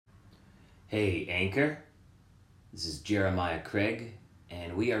Hey Anchor, this is Jeremiah Craig,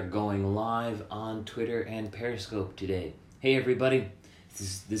 and we are going live on Twitter and Periscope today. Hey everybody,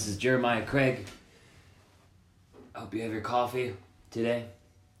 this is Jeremiah Craig. I hope you have your coffee today.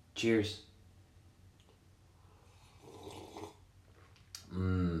 Cheers.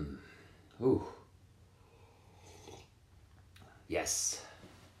 Ooh. Yes.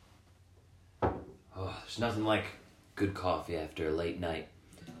 Oh, there's nothing like good coffee after a late night.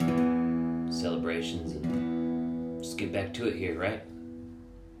 Celebrations and just get back to it here, right?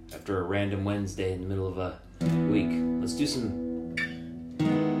 After a random Wednesday in the middle of a week. Let's do some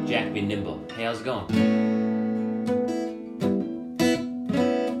Jack Be Nimble. Hey, how's it going?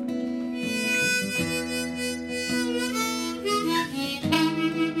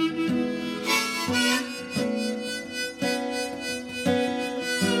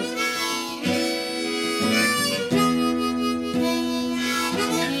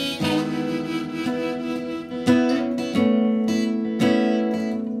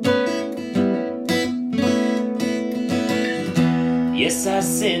 Yes, I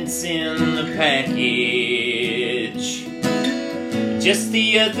sent in the package just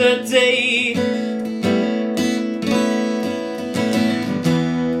the other day,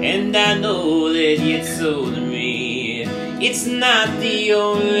 and I know that you told me it's not the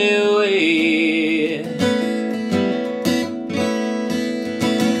only way.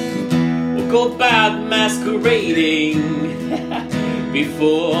 We'll go about masquerading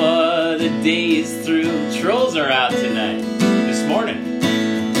before the day is through. Trolls are out tonight. Morning.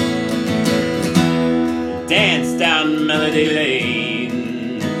 Dance down Melody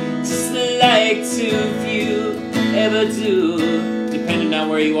Lane, just like too few ever do, depending on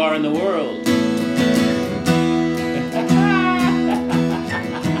where you are in the world.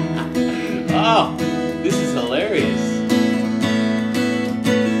 Oh, this is hilarious.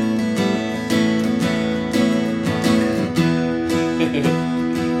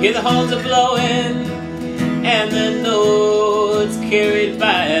 Hear the horns are blowing and the notes carried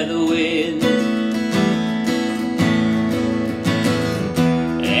by the wind,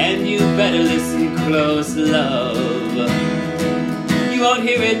 and you better listen close, love. You won't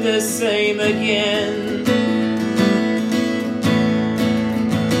hear it the same again.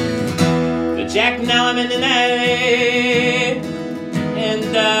 But Jack, now I'm in an alley,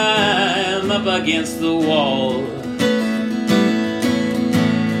 and I'm up against the wall.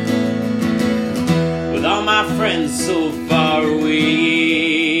 All my friends so far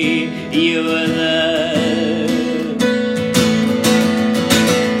away, you were the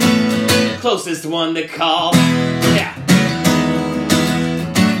closest one to call. Yeah.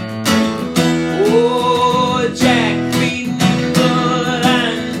 Oh, Jack be nimble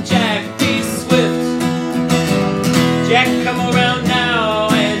and Jack be swift. Jack, come around now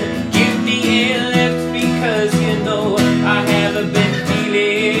and give me a lift, because you know I haven't been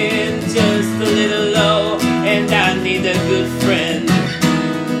feeling just a little low, and I need a good friend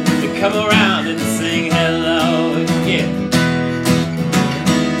to come around and sing hello. Yeah.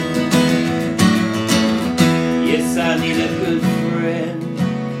 Yes, I need a good friend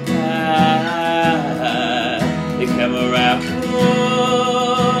to come around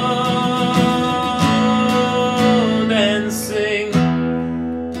and sing.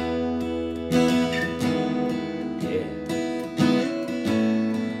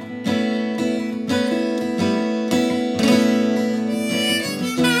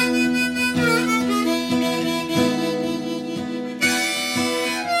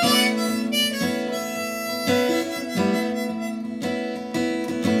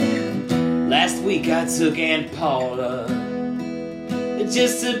 Last week I took Aunt Paula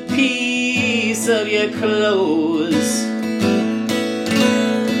just a piece of your clothes.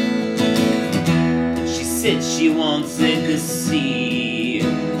 She said she wanted to see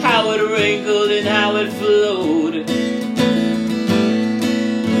how it wrinkled and how it flowed.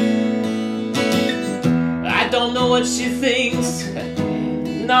 I don't know what she thinks.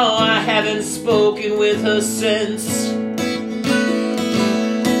 No, I haven't spoken with her since.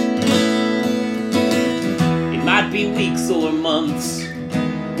 Might be weeks or months,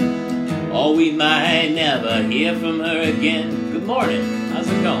 or we might never hear from her again. Good morning, how's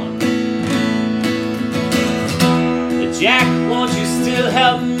it going? But Jack, won't you still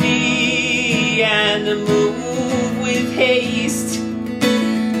help me and move with haste?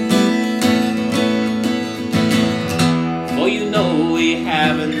 For you know we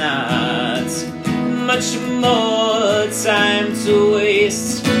have not much more time to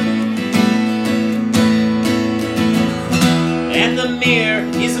waste. And the mirror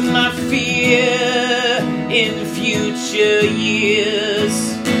is my fear in future years.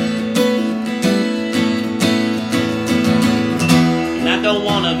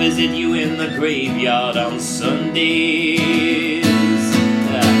 visit you in the graveyard on Sundays,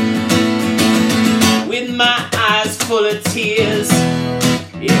 with my eyes full of tears.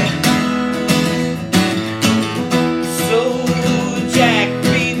 Yeah. So Jack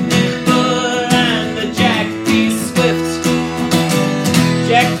be nimble and the Jack be swift.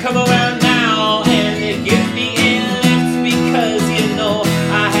 Jack, come around now and give me a lift, because you know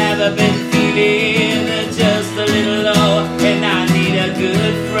I haven't been feeling just a little low, and I need a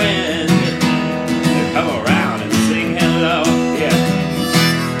good friend to come around and sing hello. Yeah.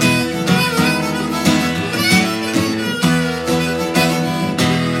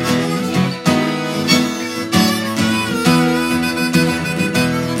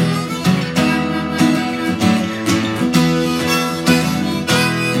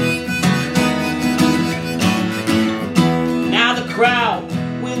 Now the crowd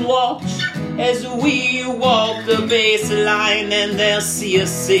will watch as we walk the baseline, and they'll see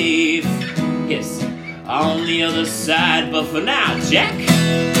us safe, yes, on the other side. But for now, Jack,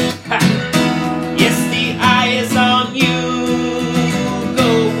 ha, yes, the eye is on you.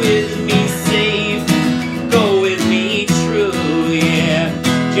 Go with me safe, go with me true, yeah.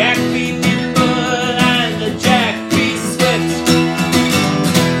 Jack be nimble and the Jack be swift.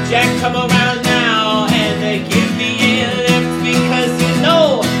 Jack, come around now and give me a lift, because you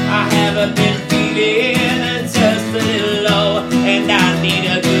know I haven't been feeling just a little low, and I need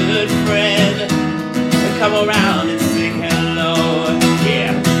a good friend to come around and sing hello.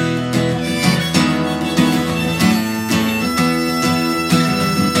 Yeah.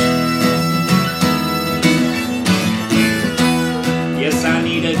 Yes, I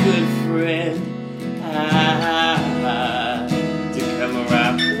need a good friend to come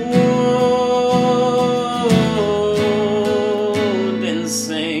around and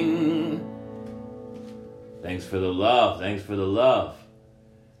sing. Thanks for the love. Thanks for the love.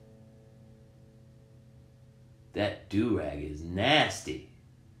 That do-rag is nasty.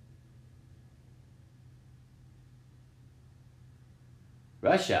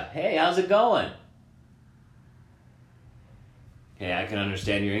 Russia, hey, how's it going? Hey, I can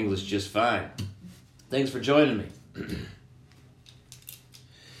understand your English just fine. Thanks for joining me.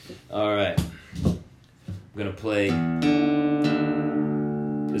 All right. I'm going to play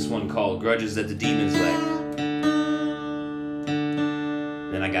this one called Grudges That the Demons Left.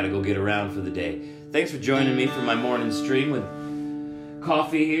 Then I got to go get around for the day. Thanks for joining me for my morning stream with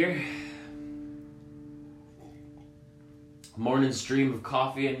coffee here. Morning stream of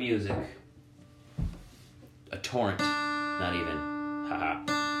coffee and music. A torrent, not even. Haha.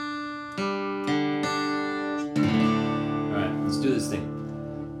 Alright, let's do this thing.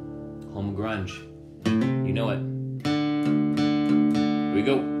 Home of grunge. You know it. Here we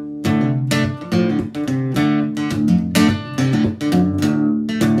go.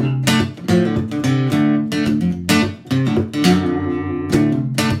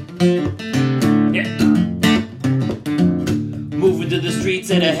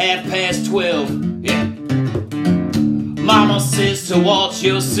 At 12:30, yeah. Mama says to watch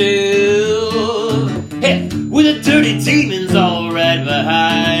yourself, hey, with the dirty demons all right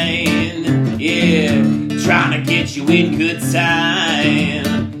behind, yeah, trying to get you in good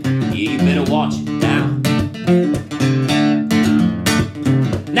time. Yeah, you better watch it now.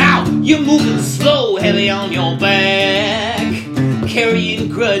 Now you're moving slow, heavy on your back, carrying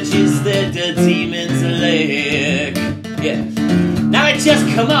grudges that the demons lack. Yeah. Now I just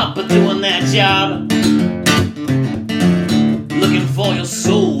come up but doing that job, looking for your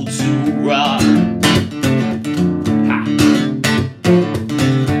soul to rob. Ha.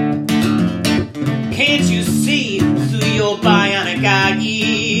 Can't you see through your bionic eyes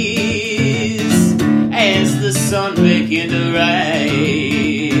as the sun began to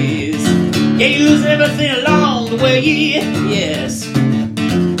rise? Yeah, you lose everything along the way, yes,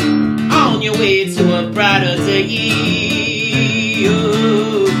 on your way to a brighter day.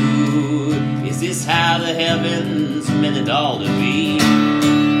 Is this how the heavens meant it all to be?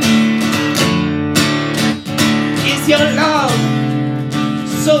 Is your love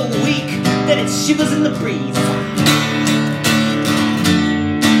so weak that it shivers in the breeze?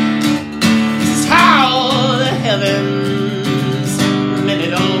 This is how the heavens meant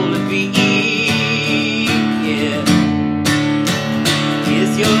it all to be. Yeah.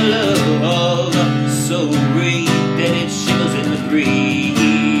 Is your love so great that it shivers in the breeze?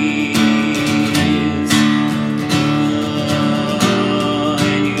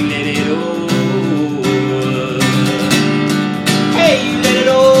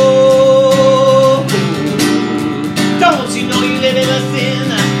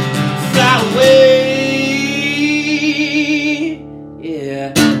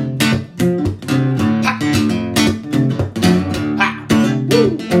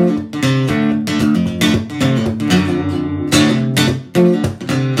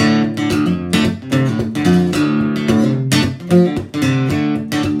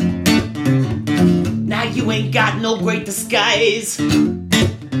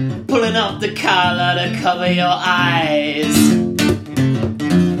 cover your eyes.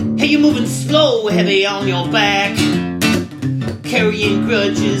 Hey, you're moving slow, heavy on your back, carrying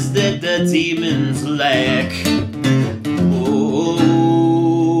grudges that the demons lack.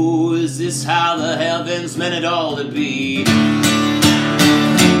 Oh, is this how the heavens meant it all to be?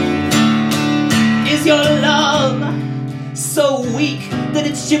 Is your love so weak that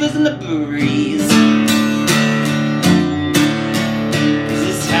it shivers in the breeze? Is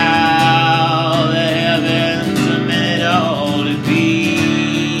this how the heavens meant it all to be?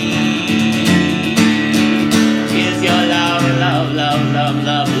 Is your love, love, love, love,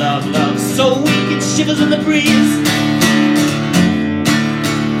 love, love, love so weak it shivers in the breeze?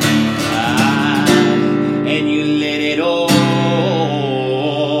 And you let it all.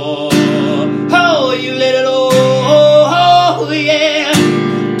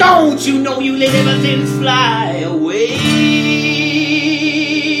 Don't you know you let everything fly away?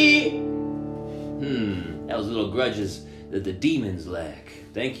 That was little grudges that the demons lack.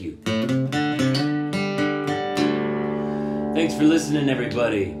 Thank you. Thanks for listening,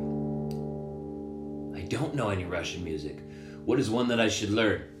 everybody. I don't know any Russian music. What is one that I should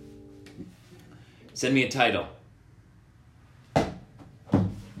learn? Send me a title.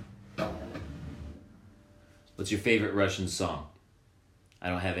 What's your favorite Russian song? I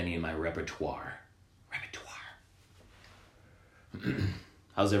don't have any in my repertoire.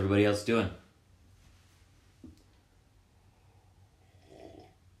 How's everybody else doing?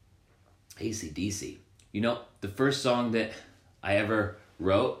 AC/DC. You know, the first song that I ever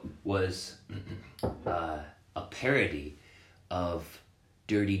wrote was a parody of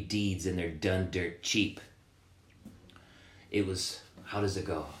Dirty Deeds and They're Done Dirt Cheap. It was, how does it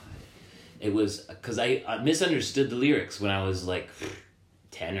go? It was, because I misunderstood the lyrics when I was like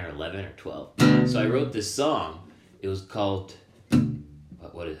 10 or 11 or 12. So I wrote this song. It was called,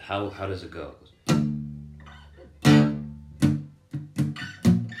 how does it go?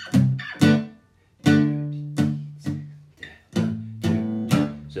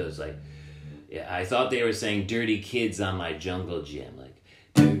 So it's like, yeah, I thought they were saying dirty kids on my jungle gym. Like,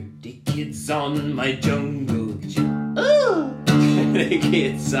 dirty kids on my jungle gym. Ooh! Dirty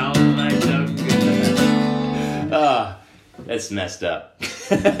kids on my jungle gym. Ah. That's messed up.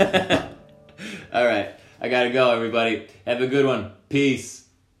 All right. I gotta go, everybody. Have a good one. Peace.